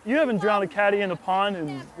haven't drowned a caddy in the pond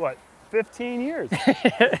in what, 15 years?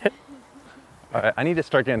 All right, I need to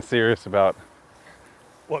start getting serious about.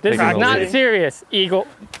 What, This is Taking not the lead. serious, Eagle.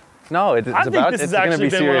 No, it's I think about. this It's has going to actually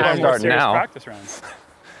be been one of serious our more starting serious now. practice rounds.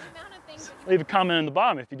 Leave a comment in the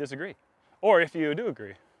bottom if you disagree, or if you do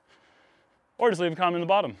agree, or just leave a comment in the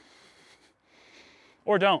bottom,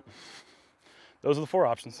 or don't. Those are the 4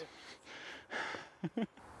 options.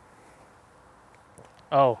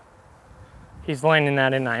 Oh, he's landing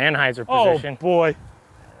that in the Anheuser Oh position. boy.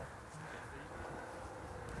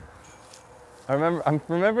 I'm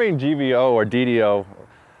remembering GVO or DDO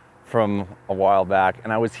from a while back,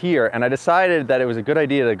 and I was here, and I decided that it was a good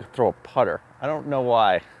idea to throw a putter. I don't know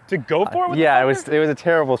why. To go for it with Yeah, the it was a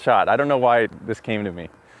terrible shot. I don't know why this came to me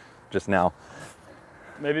just now.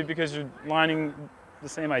 Maybe because you're lining the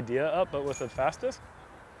same idea up, but with a fast disc?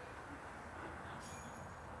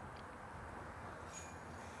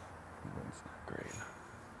 great.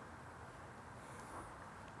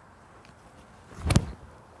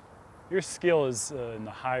 Your skill is in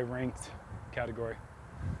the high ranked category.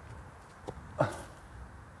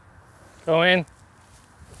 Go in.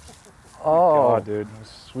 Oh, dude,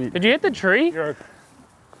 sweet. Did you hit the tree? You're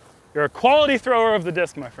a quality thrower of the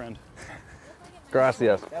disc, my friend.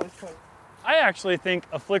 Gracias. I actually think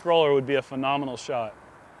a flick roller would be a phenomenal shot.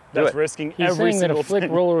 That's risking He's every saying that single a flick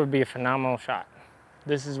thing. roller would be a phenomenal shot.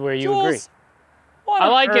 This is where you Jules, agree. what I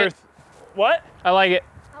on like it. earth? What? I like it.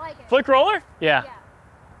 I like it. Flick roller? Yeah. Yeah.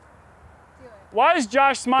 Do it. Why is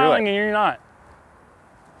Josh smiling and you're not?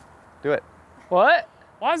 Do it. What?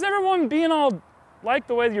 Why is everyone being all like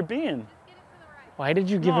the way you're being? Why did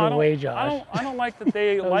you give No, it away, Josh? I don't like that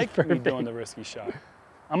they That was like me perfect. doing the risky shot.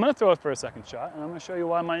 I'm gonna throw it for a second shot, and I'm gonna show you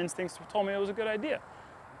why my instincts told me it was a good idea.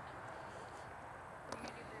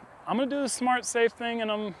 I'm gonna do the smart, safe thing,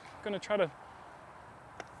 and I'm gonna try to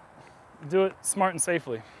do it smart and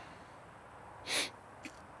safely.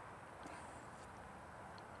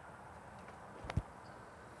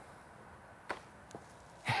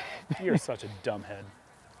 You're such a dumbhead.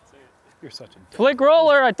 You're such a dumb. Flick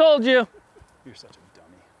roller, I told you. You're such a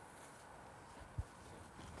dummy.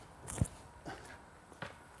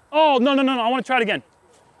 Oh, no, no, no, no, I want to try it again.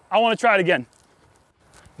 I want to try it again.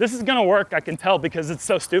 This is gonna work, I can tell, because it's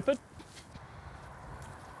so stupid.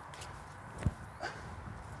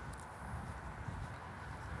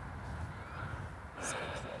 So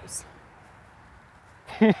close.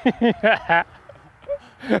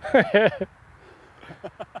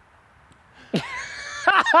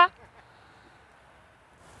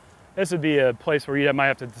 This would be a place where you might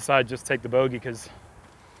have to decide just take the bogey, because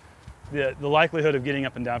the likelihood of getting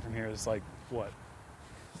up and down from here is like, what?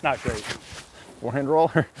 Not great. Forehand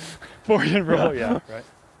roller. Forehand roll, yeah, right.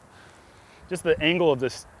 Just the angle of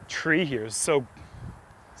this tree here is so.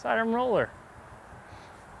 Sidearm roller.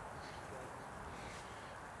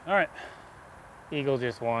 All right. Eagle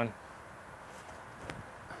just won.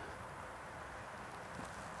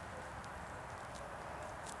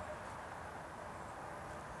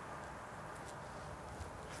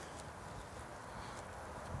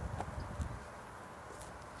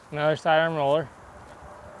 Another sidearm roller.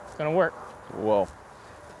 It's gonna work. Whoa.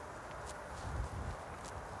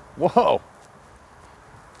 Whoa.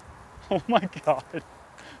 Oh my God.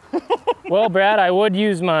 Well, Brad, I would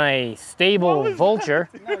use my stable vulture.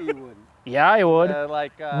 No, you wouldn't. Yeah, I would.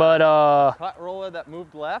 But cut roller that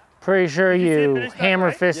moved left. pretty sure Did you see it you finish that hammer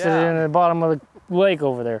right? fisted Yeah. it in the bottom of the lake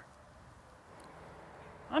over there.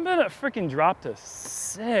 I'm gonna freaking drop to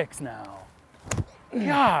 6 now.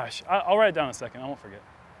 Gosh, I'll write it down in a second, I won't forget.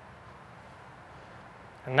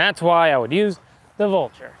 And that's why I would use the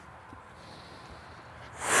vulture.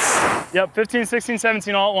 Yep, 15, 16,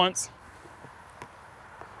 17 all at once.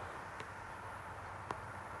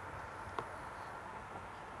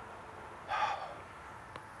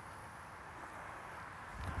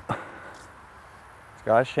 It's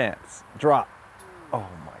got a chance. Drop. Oh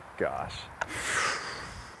my gosh.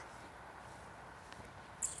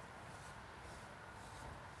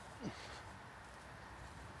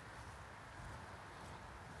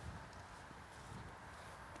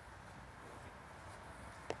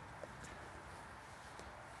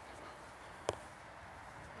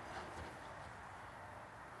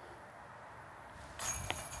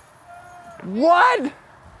 What?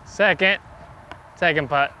 Second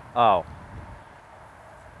putt. Oh.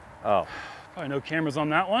 Oh. Probably no cameras on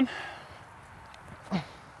that one.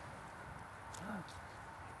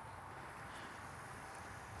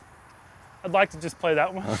 I'd like to just play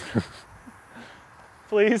that one.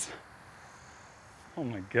 Please. Oh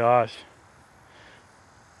my gosh.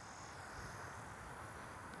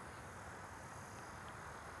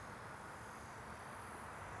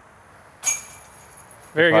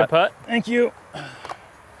 Very good putt. Thank you. Are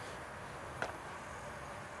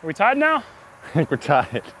we tied now? I think we're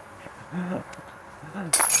tied.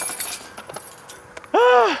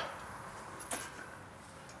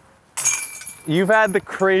 You've had the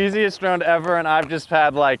craziest round ever, and I've just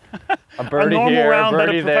had like a birdie a normal here, round a that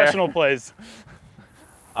birdie a there. professional plays.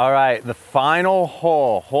 All right, the final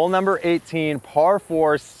hole, hole number 18, par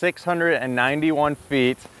 4, 691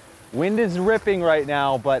 feet. Wind is ripping right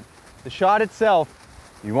now, but the shot itself,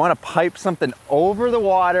 you want to pipe something over the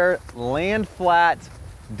water, land flat.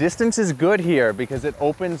 Distance is good here because it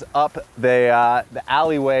opens up the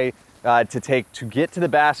alleyway to get to the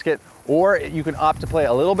basket, or you can opt to play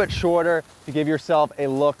a little bit shorter to give yourself a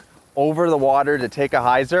look over the water to take a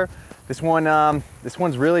hyzer. This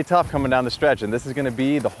one's really tough coming down the stretch, and this is going to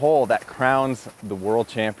be the hole that crowns the world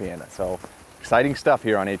champion. So exciting stuff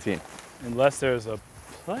here on 18. Unless there's a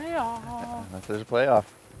Playoff. There's a playoff.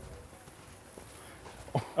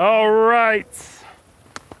 All right.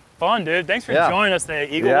 Fun, dude. Thanks for joining us today,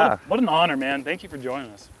 Eagle. Yeah. What an honor, man. Thank you for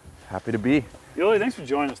joining us. Happy to be. Yuli, thanks for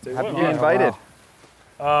joining us, dude. Happy What to an be honor.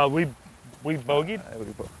 invited. We bogeyed,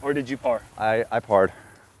 or did you par? I parred.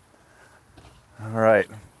 All right.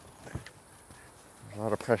 There's a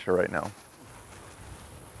lot of pressure right now.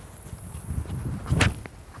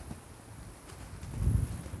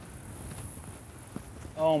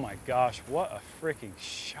 Oh my gosh, what a freaking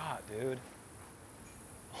shot, dude.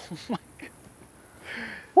 Oh my god.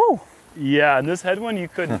 Woo! Yeah, and this headwind, you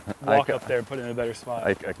couldn't walk up there and put it in a better spot.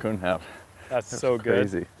 I couldn't have. That's so good.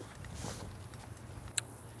 Crazy.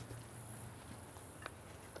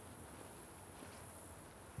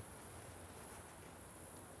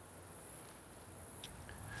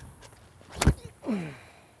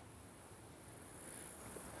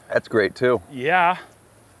 That's great too. Yeah,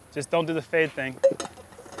 just don't do the fade thing.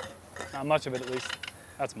 Not much of it, at least.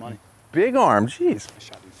 That's money. Big arm, jeez. Nice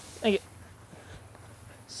shot, dude. Thank you.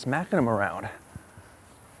 Smacking him around. I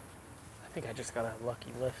think I just got a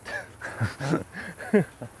lucky lift.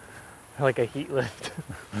 Like a heat lift.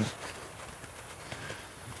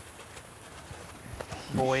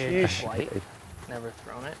 Voyage Sheesh. flight. Never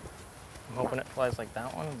thrown it. I'm hoping it flies like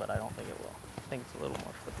that one, but I don't think it will. I think it's a little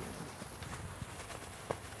more flippy.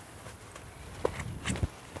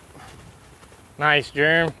 Nice,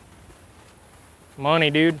 Jerm. Money,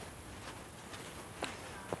 dude.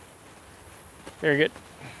 Very good.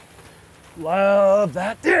 Love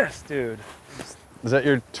that disc, dude. Is that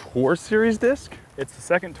your Tour Series disc? It's the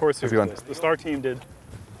second Tour Series going? disc. The Star Team did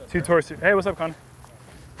 2 Tour Series. Hey, what's up, Connor?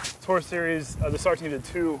 Tour Series, the Star Team did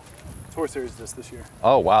 2 Tour Series discs this year.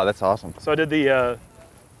 Oh wow, that's awesome. So I did the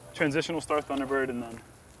transitional Star Thunderbird, and then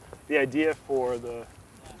the idea for the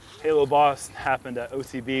Halo Boss happened at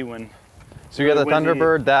OCB when So you got the really windy.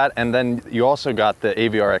 Thunderbird, that, and then you also got the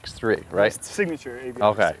AVR X3, right? It's signature ABS.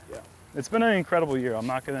 Okay. Yeah. It's been an incredible year. I'm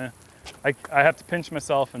not gonna, I have to pinch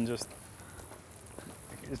myself and just,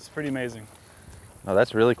 it's pretty amazing. No,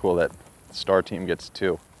 that's really cool that Star Team gets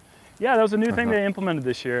 2. Yeah, that was a new thing they implemented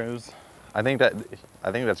this year. It was, I think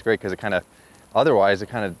that's great because it kind of, otherwise it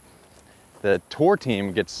kind of, the Tour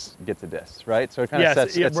Team gets a disc, right? So it kind of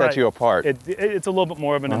sets you apart. It's a little bit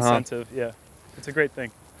more of an incentive. Yeah, it's a great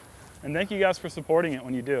thing. And thank you guys for supporting it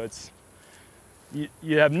when you do. It's,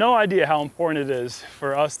 you have no idea how important it is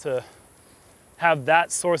for us to have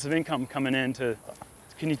that source of income coming in to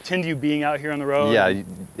continue being out here on the road. Yeah,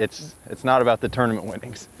 it's not about the tournament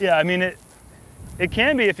winnings. Yeah, I mean, it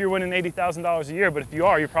can be if you're winning $80,000 a year, but if you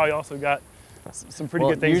are, you probably also got some pretty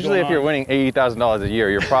good things usually going if you're on. winning $80,000 a year,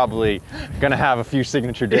 you're probably gonna have a few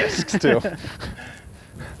signature discs too.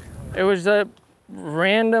 It was a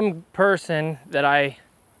random person that I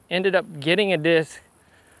ended up getting a disc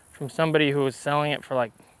from somebody who was selling it for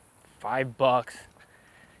like $5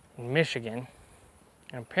 in Michigan.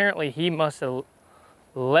 And apparently he must have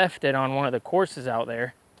left it on one of the courses out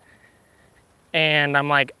there. And I'm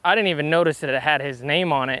like, I didn't even notice that it had his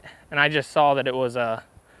name on it. And I just saw that it was a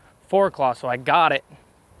 4-claw, so I got it.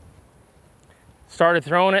 Started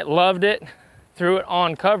throwing it, loved it, threw it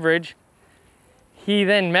on coverage. He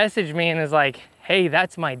then messaged me and is like, hey,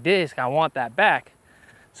 that's my disc, I want that back.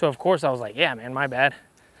 So of course I was like, yeah, man, my bad.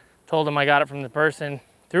 Told him I got it from the person,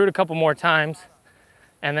 threw it a couple more times,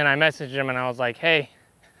 and then I messaged him and I was like, hey,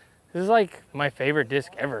 this is like my favorite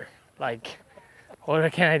disc ever. Like, what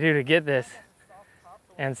can I do to get this?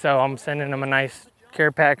 And so I'm sending him a nice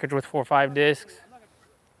care package with 4 or 5 discs,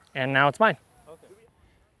 and now it's mine.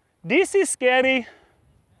 DC is scary,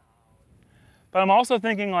 but I'm also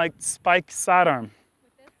thinking like spike sidearm.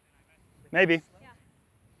 Maybe.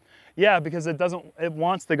 Yeah, because it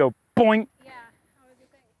wants to go boing. Yeah, how would you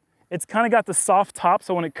think? It's kind of got the soft top,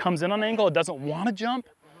 so when it comes in on an angle, it doesn't want to jump.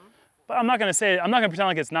 But I'm not gonna pretend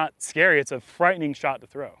like it's not scary. It's a frightening shot to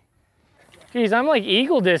throw. Geez, I'm like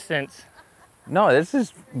eagle distance. No, this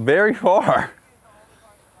is very far.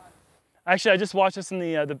 Actually, I just watched this in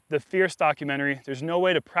the Fierce documentary. There's no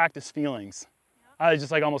way to practice feelings. I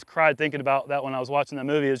just like almost cried thinking about that when I was watching that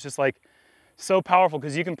movie. It's just like so powerful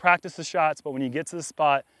because you can practice the shots, but when you get to the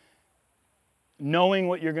spot, knowing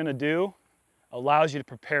what you're gonna do allows you to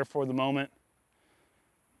prepare for the moment.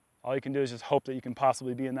 All you can do is just hope that you can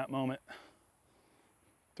possibly be in that moment.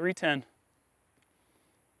 310.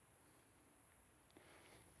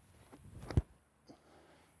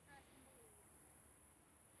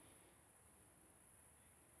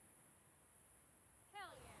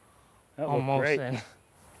 That looked Almost great. in.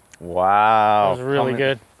 Wow. That was really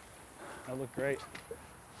good. That looked great.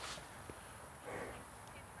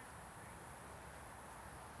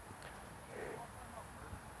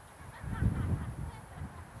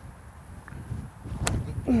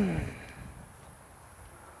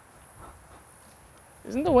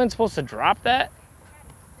 Isn't the wind supposed to drop that?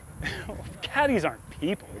 Caddies aren't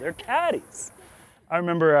people, they're caddies. I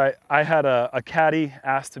remember I had a caddy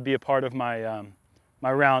asked to be a part of my,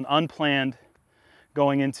 my round, unplanned,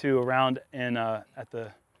 going into a round in, at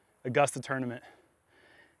the Augusta tournament.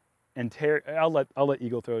 And Terry, I'll let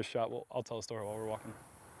Eagle throw a shot. I'll tell a story while we're walking.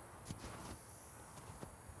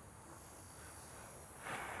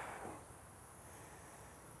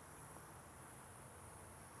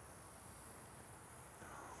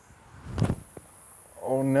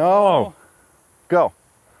 Oh no. Go.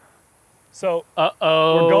 So we're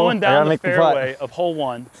going down the fairway of hole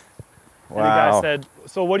 1. Wow. And the guy said,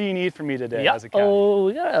 so what do you need from me today as a caddy? Oh,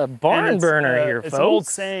 we got a barn burner here, it's folks. It's an old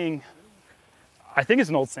saying. I think it's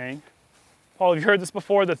an old saying. Paul, have you heard this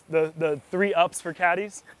before? The 3 ups for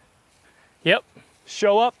caddies? Yep.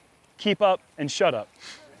 Show up, keep up, and shut up.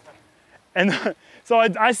 And so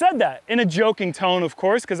I said that in a joking tone, of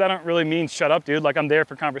course, because I don't really mean shut up, dude. Like, I'm there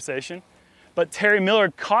for conversation. But Terry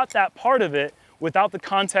Miller caught that part of it without the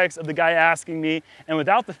context of the guy asking me and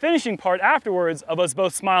without the finishing part afterwards of us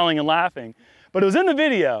both smiling and laughing. But it was in the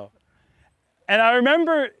video. And I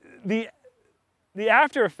remember the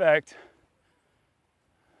after effect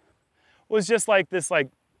was just like this, like,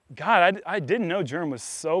 God, I didn't know Jerm was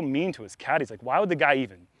so mean to his caddies. Like, why would the guy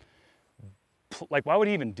even, like, why would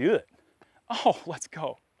he even do it? Oh, let's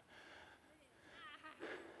go.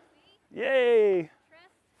 Yay.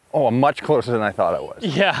 Oh, much closer than I thought it was.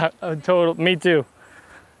 Yeah, me too.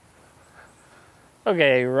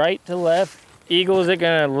 Okay, right to left. Eagle, is it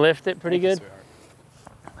gonna lift it pretty good?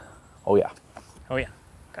 Oh yeah. Oh yeah,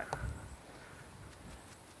 okay.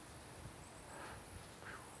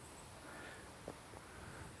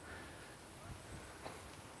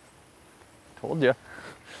 Told you.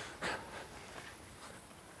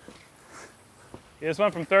 You just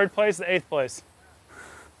went from 3rd place to 8th place.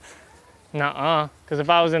 Nuh-uh, because if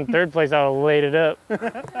I was in 3rd place, I would have laid it up.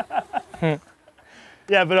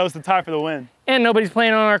 Yeah, but that was the tie for the win. And nobody's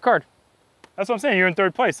playing on our card. That's what I'm saying, you're in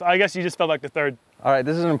 3rd place. I guess you just felt like the 3rd. All right,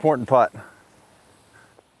 this is an important putt.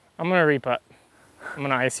 I'm gonna re-putt. I'm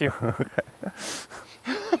gonna ice you. I'm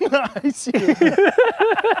gonna ice you.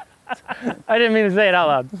 I didn't mean to say it out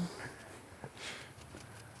loud.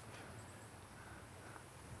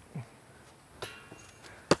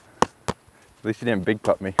 At least you didn't big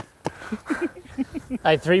putt me.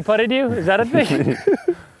 I 3-putted you? Is that a thing?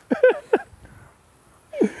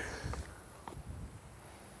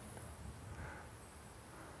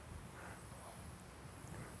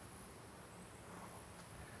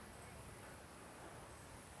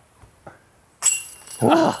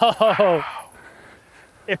 Oh.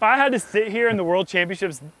 If I had to sit here in the World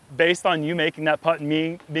Championships based on you making that putt and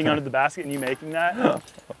me being under the basket and you making that,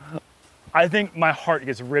 I think my heart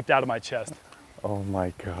gets ripped out of my chest. Oh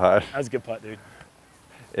my God. That was a good putt, dude.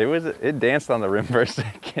 It danced on the rim for a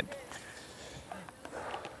second.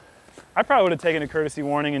 I probably would have taken a courtesy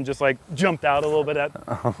warning and just like jumped out a little bit at,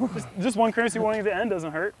 just one courtesy warning at the end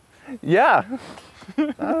doesn't hurt. Yeah. I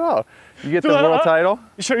don't know. You get the world title.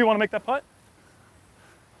 You sure you want to make that putt?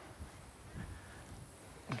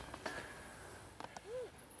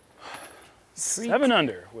 Seven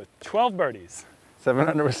under with 12 birdies. 7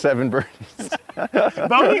 under with 7 birdies.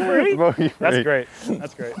 Bogey free? Bogey free. That's great.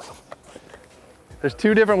 That's great. There's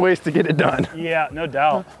 2 different ways to get it done. Yeah, no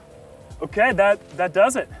doubt. Okay, that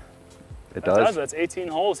does it. It does. That's 18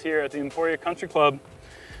 holes here at the Emporia Country Club.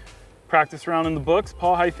 Practice round in the books.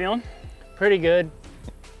 Paul, how you feeling? Pretty good.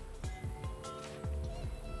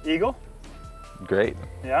 Eagle? Great.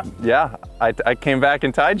 Yeah? Yeah, I came back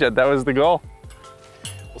and tied you. That was the goal.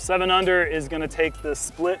 Well, 7 under is going to take the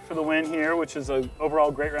split for the win here, which is an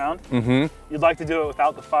overall great round. Mm-hmm. You'd like to do it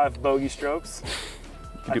without the 5 bogey strokes,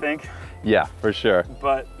 I think. Yeah, for sure.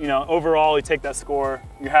 But, you know, overall, you take that score.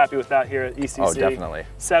 You're happy with that here at ECC. Oh, definitely.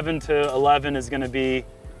 7 to 11 is going to be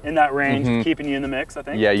in that range, keeping you in the mix, I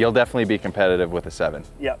think. Yeah, you'll definitely be competitive with a 7.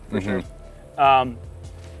 Yeah, for sure.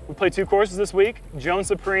 We played 2 courses this week. Jones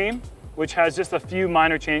Supreme, which has just a few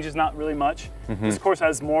minor changes, not really much. This course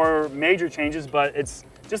has more major changes, but it's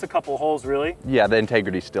just a couple holes, really. Yeah, the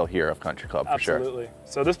integrity's still here of Country Club, for sure. Absolutely.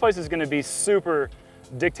 So this place is going to be super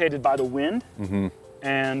dictated by the wind,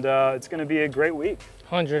 and it's going to be a great week.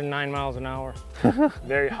 109 miles an hour.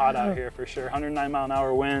 Very hot out here, for sure.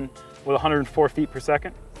 109-mile-an-hour wind with 104 feet per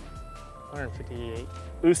second. 158.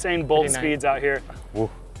 Usain Bolt 59. speeds out here.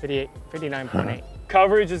 58, 59.8.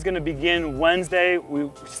 Coverage is going to begin Wednesday. We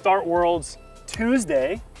start Worlds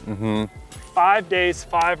Tuesday. 5 days,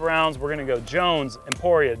 5 rounds. We're going to go Jones,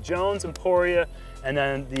 Emporia, and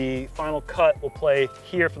then the final cut will play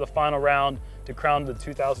here for the final round to to crown the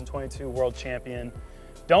 2022 World Champion.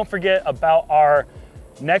 Don't forget about our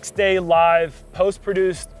next day live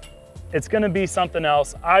post-produced. It's gonna be something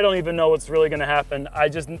else. I don't even know what's really gonna happen. I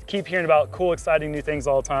just keep hearing about cool, exciting new things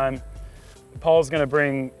all the time. Paul's gonna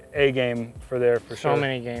bring a game for there for sure. So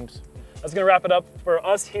many games. That's gonna wrap it up for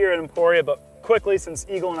us here at Emporia, but quickly, since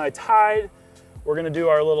Eagle and I tied, we're gonna do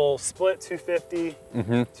our little split 250,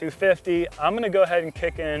 250. I'm gonna go ahead and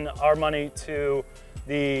kick in our money to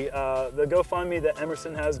the GoFundMe that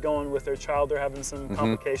Emerson has going with their child. They're having some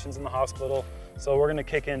complications in the hospital. So we're gonna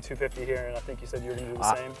kick in 250 here, and I think you said you were gonna do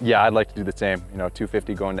the same. Yeah, I'd like to do the same. You know,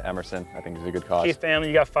 250 going to Emerson, I think is a good cause. Keith family,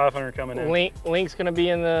 you got 500 coming in. Link's gonna be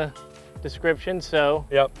in the description, so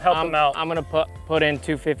yep, help them out. I'm gonna put in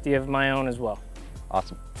 250 of my own as well.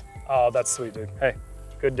 Awesome. Oh, that's sweet, dude. Hey,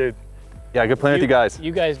 good dude. Yeah, good playing with you guys.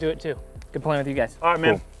 You guys do it too. Good playing with you guys. All right,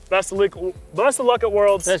 man. Cool. Best of luck at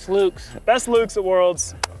Worlds. Best Lukes. Best Lukes at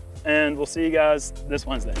Worlds. And we'll see you guys this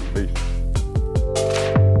Wednesday.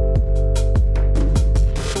 Peace.